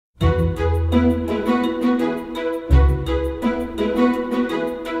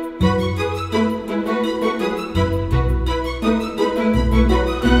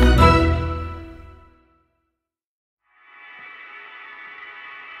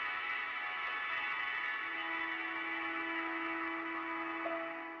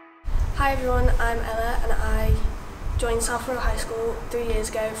Hi everyone, I'm Ella and I joined South Wirral High School 3 years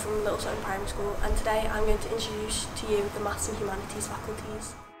ago from Little Stone Primary School, and today I'm going to introduce to you the Maths and Humanities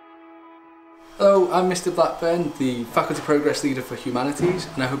faculties. Hello, I'm Mr Blackburn, the Faculty Progress Leader for Humanities,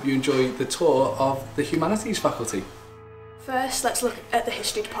 and I hope you enjoy the tour of the Humanities faculty. First, let's look at the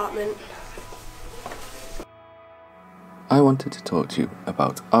History department. I wanted to talk to you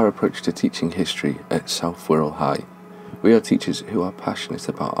about our approach to teaching history at South Wirral High. We are teachers who are passionate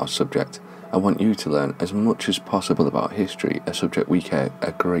about our subject and want you to learn as much as possible about history, a subject we care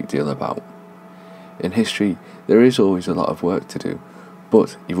a great deal about. In history, there is always a lot of work to do,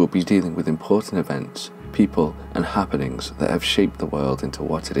 but you will be dealing with important events, people and happenings that have shaped the world into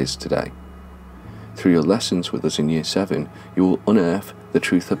what it is today. Through your lessons with us in Year 7, you will unearth the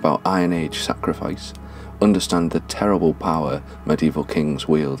truth about Iron Age sacrifice, understand the terrible power medieval kings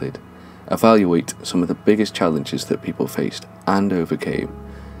wielded, evaluate some of the biggest challenges that people faced and overcame,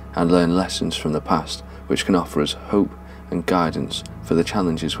 and learn lessons from the past which can offer us hope and guidance for the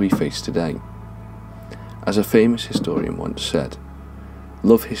challenges we face today. As a famous historian once said,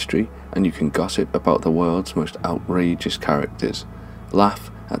 "Love history and you can gossip about the world's most outrageous characters, laugh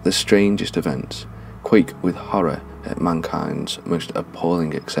at the strangest events, quake with horror at mankind's most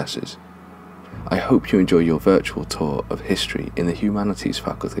appalling excesses." I hope you enjoy your virtual tour of history in the Humanities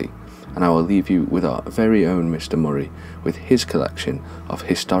faculty, and I will leave you with our very own Mr Murray with his collection of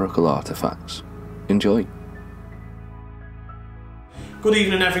historical artefacts. Enjoy! Good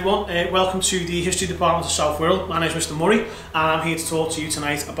evening everyone, welcome to the History Department of South Wirral. My name is Mr Murray and I'm here to talk to you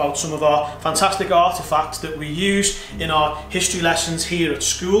tonight about some of our fantastic artefacts that we use in our history lessons here at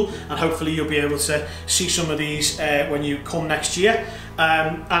school, and hopefully you'll be able to see some of these when you come next year.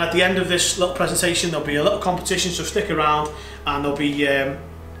 And at the end of this little presentation there'll be a little competition, so stick around and there'll be a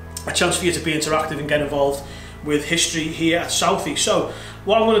chance for you to be interactive and get involved with history here at Southie. So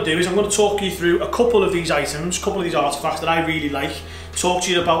what I'm going to do is I'm going to talk you through a couple of these items, a couple of these artefacts that I really like, talk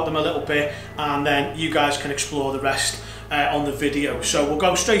to you about them a little bit, and then you guys can explore the rest on the video. So we'll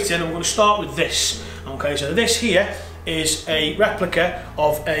go straight in and we're going to start with this. Okay, so this here is a replica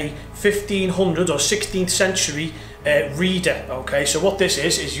of a 1500s or 16th century reader. Okay, so what this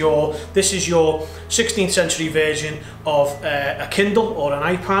is your 16th century version of a Kindle or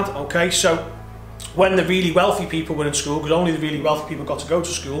an iPad. Okay, so when the really wealthy people were in school, because only the really wealthy people got to go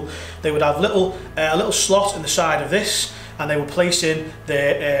to school, they would have a little slot in the side of this, and they would place in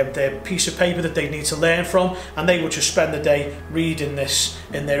their piece of paper that they need to learn from, and they would just spend the day reading this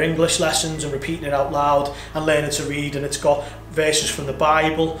in their English lessons and repeating it out loud and learning to read. And it's got verses from the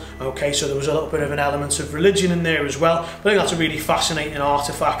Bible. Okay, so there was a little bit of an element of religion in there as well. But I think that's a really fascinating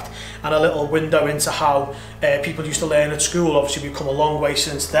artifact and a little window into how people used to learn at school. Obviously we've come a long way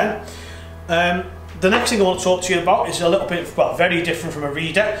since then. The next thing I want to talk to you about is a little bit, well, very different from a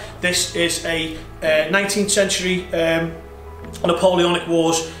reader. This is a 19th century Napoleonic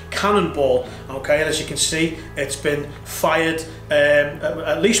Wars cannonball. Okay, and as you can see, it's been fired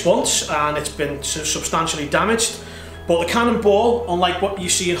at least once and it's been substantially damaged. But the cannonball, unlike what you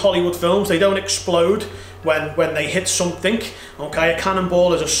see in Hollywood films, they don't explode when they hit something. Okay, a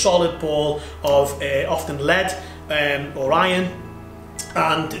cannonball is a solid ball of often lead or iron,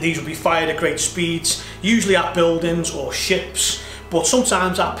 and these will be fired at great speeds, usually at buildings or ships, but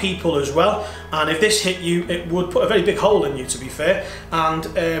sometimes at people as well. And if this hit you, it would put a very big hole in you, to be fair. And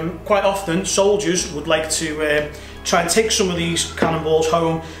quite often soldiers would like to try and take some of these cannonballs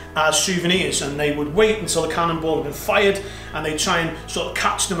home as souvenirs, and they would wait until the cannonball had been fired and they try and sort of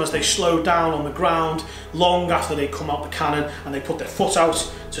catch them as they slow down on the ground long after they come out the cannon, and they put their foot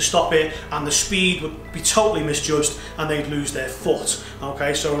out to stop it, and the speed would be totally misjudged and they'd lose their foot.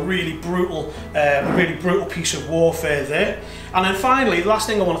 Okay, so a really brutal piece of warfare there. And then finally, the last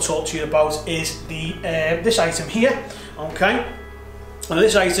thing I want to talk to you about is this item here. Okay, and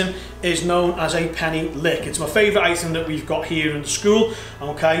this item is known as a penny lick. It's my favourite item that we've got here in the school.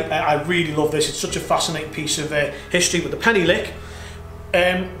 Okay, I really love this. It's such a fascinating piece of history with the penny lick.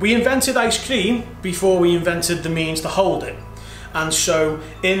 We invented ice cream before we invented the means to hold it. And so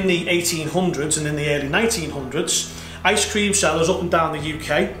in the 1800s and in the early 1900s, ice cream sellers up and down the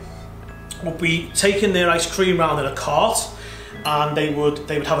UK would be taking their ice cream around in a cart, and they would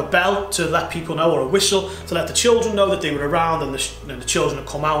have a bell to let people know, or a whistle to let the children know that they were around, and the children would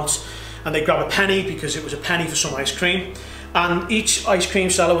come out and they'd grab a penny because it was a penny for some ice cream. And each ice cream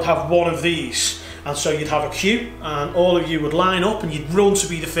seller would have one of these, and so you'd have a queue and all of you would line up and you'd run to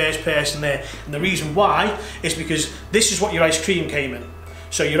be the first person there. And the reason why is because this is what your ice cream came in.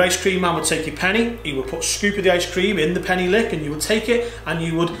 So your ice cream man would take your penny, he would put a scoop of the ice cream in the penny lick, and you would take it and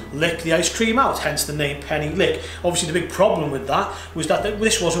you would lick the ice cream out, hence the name penny lick. Obviously the big problem with that was that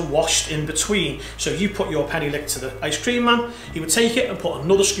this wasn't washed in between. So you put your penny lick to the ice cream man, he would take it and put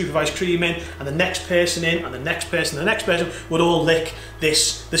another scoop of ice cream in, and the next person in, and the next person, and the next person would all lick the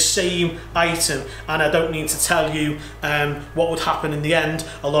same item. And I don't need to tell you what would happen in the end.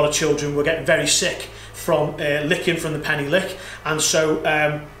 A lot of children were getting very sick from licking from the penny lick, and so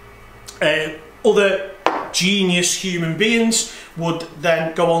other genius human beings would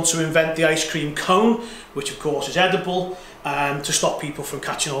then go on to invent the ice cream cone, which of course is edible, to stop people from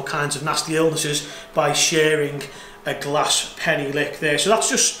catching all kinds of nasty illnesses by sharing a glass penny lick there. So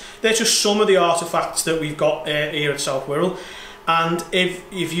they're just some of the artefacts that we've got here at South Wirral. And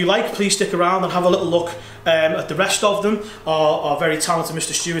if you like, please stick around and have a little look at the rest of them. Our very talented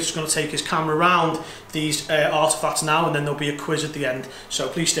Mr. Stewart is going to take his camera around these artefacts now, and then there'll be a quiz at the end. So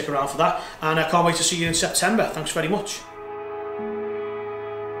please stick around for that, and I can't wait to see you in September. Thanks very much.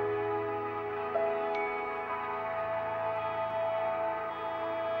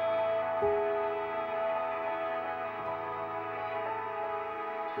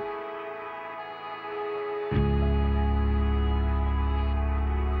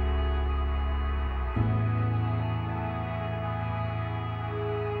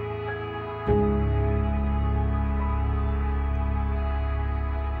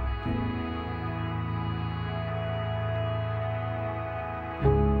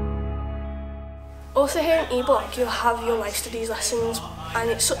 Also here in ebook you'll have your life studies lessons, and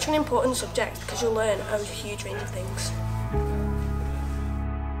it's such an important subject because you'll learn a huge range of things.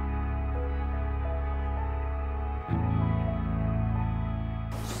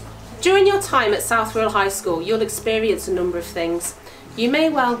 During your time at South Wirral High School, you'll experience a number of things. You may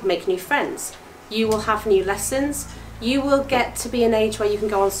well make new friends, you will have new lessons, you will get to be an age where you can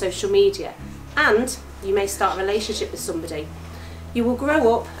go on social media, and you may start a relationship with somebody. You will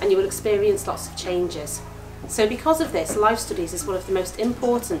grow up and you will experience lots of changes. So because of this, life studies is one of the most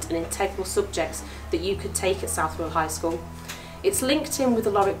important and integral subjects that you could take at South Wirral High School. It's linked in with the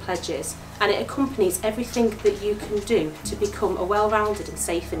Loric Pledges, and it accompanies everything that you can do to become a well-rounded and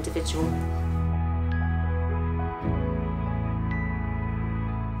safe individual.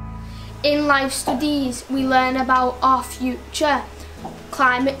 In life studies, we learn about our future,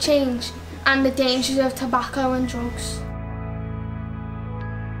 climate change, and the dangers of tobacco and drugs.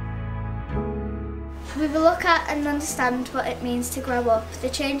 We will look at and understand what it means to grow up, the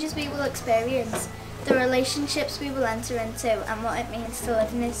changes we will experience, the relationships we will enter into, and what it means to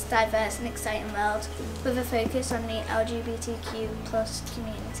live in this diverse and exciting world, with a focus on the LGBTQ+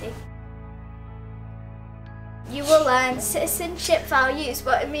 community. You will learn citizenship values,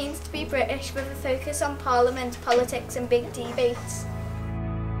 what it means to be British, with a focus on Parliament, politics and big debates.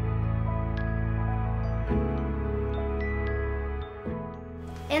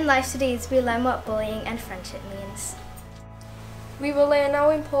 In life studies, we learn what bullying and friendship means. We will learn how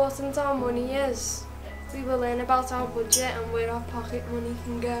important our money is. We will learn about our budget and where our pocket money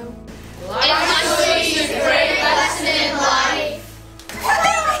can go. Life studies is a great lesson in life.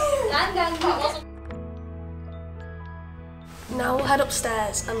 Now we'll head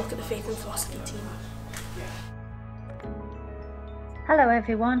upstairs and look at the Faith and Philosophy team. Hello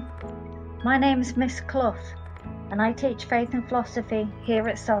everyone, my name is Miss Clough and I teach Faith and Philosophy here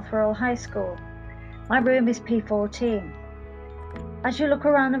at South Wirral High School. My room is P14. As you look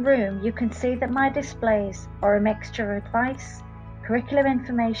around the room, you can see that my displays are a mixture of advice, curriculum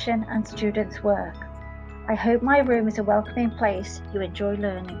information and students' work. I hope my room is a welcoming place you enjoy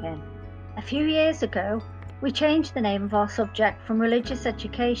learning in. A few years ago, we changed the name of our subject from religious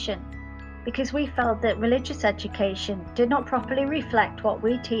education because we felt that religious education did not properly reflect what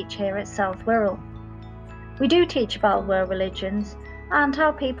we teach here at South Wirral. We do teach about world religions and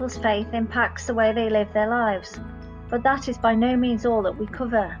how people's faith impacts the way they live their lives, but that is by no means all that we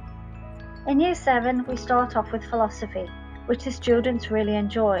cover. In Year 7, we start off with philosophy, which the students really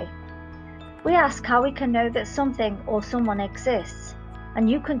enjoy. We ask how we can know that something or someone exists, and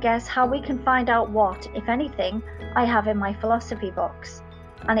you can guess how we can find out what, if anything, I have in my philosophy box.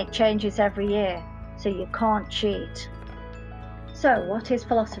 And it changes every year, so you can't cheat. So, what is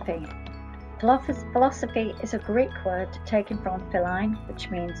philosophy? Philosophy is a Greek word taken from philein, which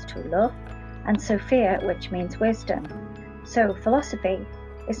means to love, and sophia, which means wisdom. So, philosophy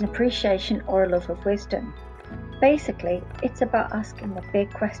is an appreciation or a love of wisdom. Basically, it's about asking the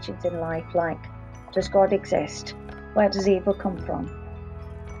big questions in life like, does God exist? Where does evil come from?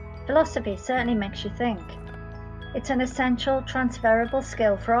 Philosophy certainly makes you think. It's an essential transferable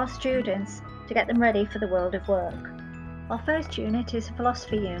skill for our students to get them ready for the world of work. Our first unit is a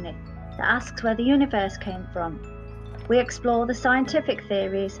philosophy unit that asks where the universe came from. We explore the scientific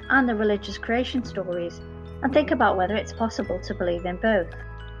theories and the religious creation stories and think about whether it's possible to believe in both.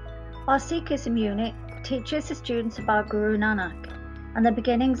 Our Sikhism unit teaches the students about Guru Nanak and the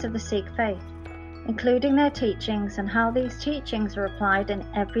beginnings of the Sikh faith, including their teachings and how these teachings are applied in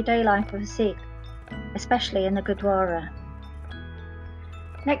everyday life of a Sikh, especially in the Gurdwara.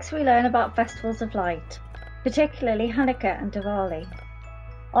 Next we learn about festivals of light, particularly Hanukkah and Diwali.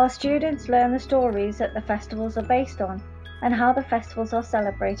 Our students learn the stories that the festivals are based on and how the festivals are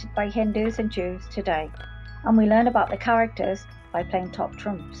celebrated by Hindus and Jews today, and we learn about the characters by playing top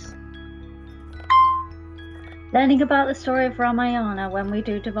trumps. Learning about the story of Ramayana when we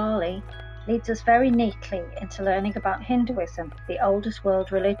do Diwali leads us very neatly into learning about Hinduism, the oldest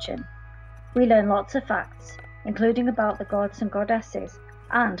world religion. We learn lots of facts, including about the gods and goddesses,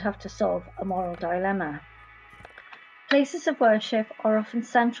 and have to solve a moral dilemma. Places of worship are often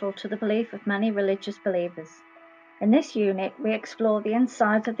central to the belief of many religious believers. In this unit, we explore the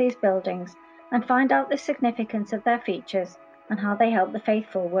insides of these buildings and find out the significance of their features and how they help the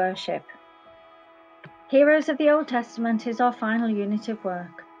faithful worship. Heroes of the Old Testament is our final unit of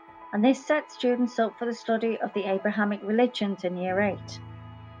work, and this sets students up for the study of the Abrahamic religions in Year 8.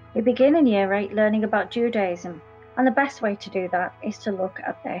 We begin in Year 8 learning about Judaism, and the best way to do that is to look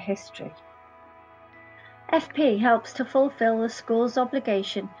at their history. FP helps to fulfill the school's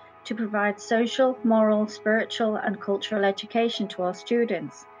obligation to provide social, moral, spiritual and cultural education to our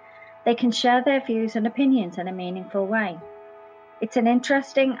students. They can share their views and opinions in a meaningful way. It's an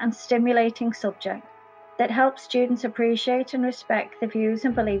interesting and stimulating subject that helps students appreciate and respect the views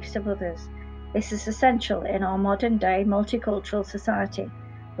and beliefs of others. This is essential in our modern day multicultural society,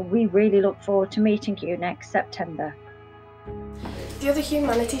 and we really look forward to meeting you next September. The other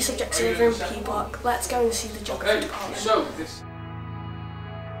humanities subjects are over in P Block. Let's go and see the geography department.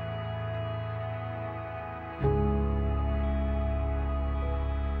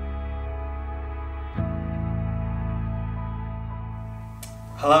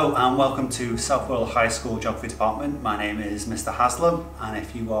 Hello and welcome to South Wirral High School Geography Department. My name is Mr Haslam, and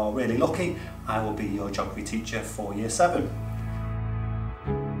if you are really lucky, I will be your geography teacher for Year 7.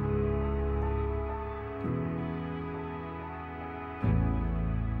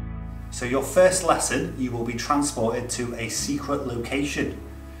 So your first lesson, you will be transported to a secret location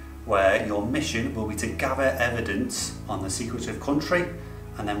where your mission will be to gather evidence on the secretive country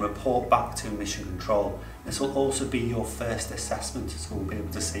and then report back to mission control. This will also be your first assessment, so we'll be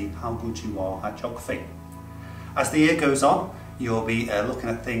able to see how good you are at geography. As the year goes on, you'll be looking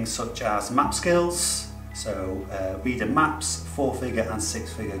at things such as map skills, so reading maps, 4-figure and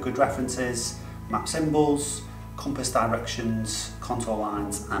 6-figure grid references, map symbols, compass directions, contour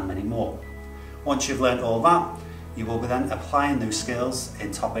lines and many more. Once you've learned all that, you will be then applying those skills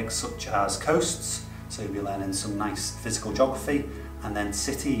in topics such as coasts, so you'll be learning some nice physical geography, and then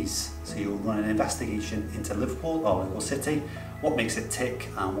cities, so you'll run an investigation into Liverpool or Liverpool City, what makes it tick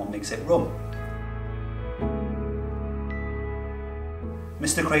and what makes it run.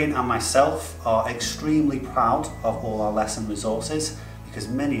 Mr Crane and myself are extremely proud of all our lesson resources because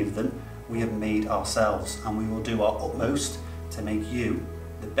many of them we have made ourselves, and we will do our utmost to make you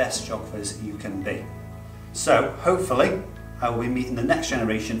the best geographers you can be. So hopefully I will be meeting the next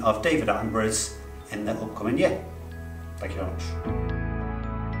generation of David Attenboroughs in the upcoming year. Thank you very much.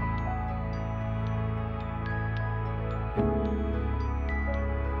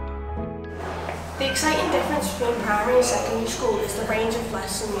 The exciting difference between primary and secondary school is the range of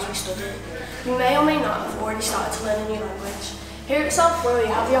lessons we study. You may or may not have already started to learn a new language. Here at South Wirral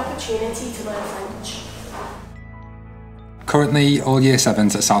you have the opportunity to learn French. Currently, all Year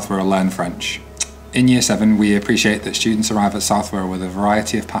 7s at South Wirral learn French. In Year 7, we appreciate that students arrive at South Wirral with a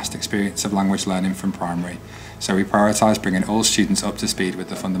variety of past experience of language learning from primary, so we prioritise bringing all students up to speed with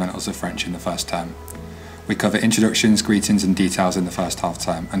the fundamentals of French in the first term. We cover introductions, greetings and details in the first half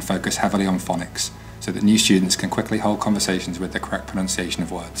term and focus heavily on phonics, so that new students can quickly hold conversations with the correct pronunciation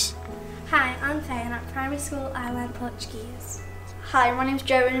of words. Hi, I'm Faye and at primary school I learn Portuguese. Hi, my name's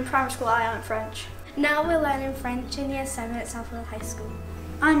Joe and in primary school I learn French. Now we're learning French in Year 7 at South Wirral High School.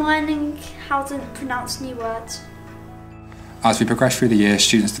 I'm learning how to pronounce new words. As we progress through the year,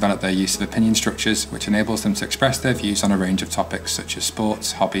 students develop their use of opinion structures, which enables them to express their views on a range of topics such as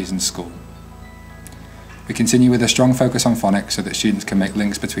sports, hobbies and school. We continue with a strong focus on phonics so that students can make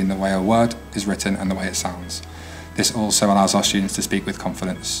links between the way a word is written and the way it sounds. This also allows our students to speak with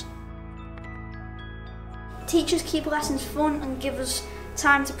confidence. Teachers keep lessons fun and give us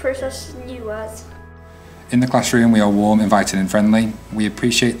time to process new words. In the classroom, we are warm, inviting and friendly. We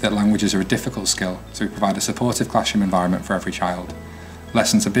appreciate that languages are a difficult skill, so we provide a supportive classroom environment for every child.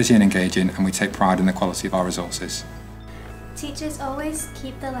 Lessons are busy and engaging, and we take pride in the quality of our resources. Teachers always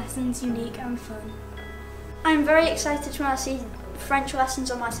keep the lessons unique and fun. I'm very excited when I see French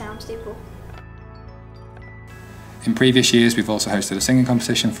lessons on my timetable. In previous years, we've also hosted a singing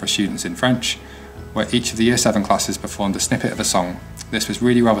competition for students in French, where each of the Year 7 classes performed a snippet of a song. This was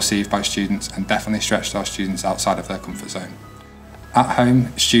really well received by students and definitely stretched our students outside of their comfort zone. At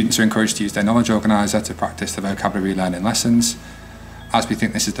home, students are encouraged to use their knowledge organiser to practice the vocabulary learning lessons, as we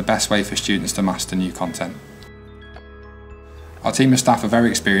think this is the best way for students to master new content. Our team of staff are very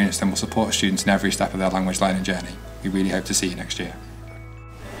experienced and will support students in every step of their language learning journey. We really hope to see you next year.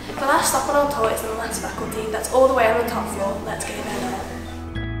 The last stop on our tour is the Maths faculty. That's all the way on the top floor. Let's go there now.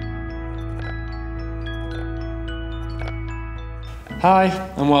 Hi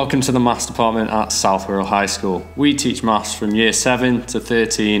and welcome to the Maths department at South Wirral High School. We teach Maths from Year 7 to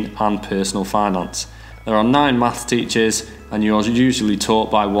 13 and Personal Finance. There are 9 Maths teachers and you are usually taught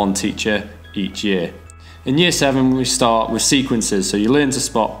by one teacher each year. In Year 7 we start with sequences, so you learn to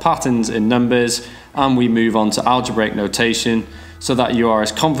spot patterns in numbers, and we move on to algebraic notation so that you are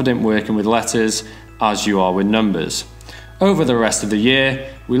as confident working with letters as you are with numbers. Over the rest of the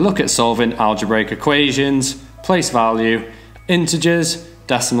year we look at solving algebraic equations, place value, integers,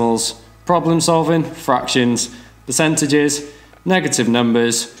 decimals, problem solving, fractions, percentages, negative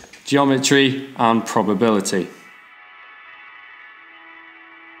numbers, geometry and probability.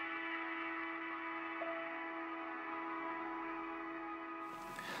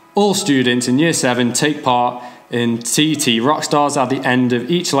 All students in Year 7 take part in TT Rockstars at the end of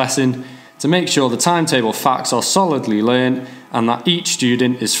each lesson to make sure the timetable facts are solidly learned and that each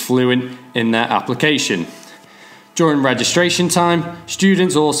student is fluent in their application. During registration time,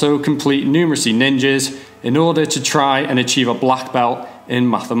 students also complete numeracy ninjas in order to try and achieve a black belt in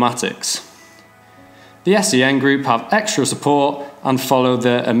mathematics. The SEN group have extra support and follow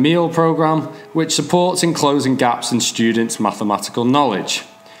the EMIL programme, which supports in closing gaps in students' mathematical knowledge.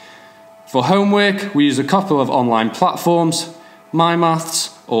 For homework, we use a couple of online platforms,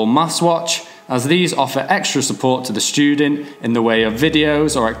 MyMaths or MathsWatch, as these offer extra support to the student in the way of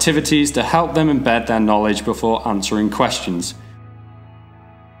videos or activities to help them embed their knowledge before answering questions.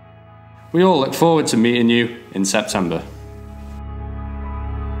 We all look forward to meeting you in September.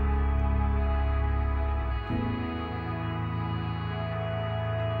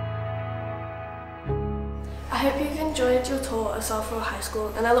 I hope you've enjoyed your tour of South Wirral High School,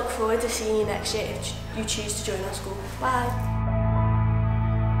 and I look forward to seeing you next year if you choose to join our school. Bye!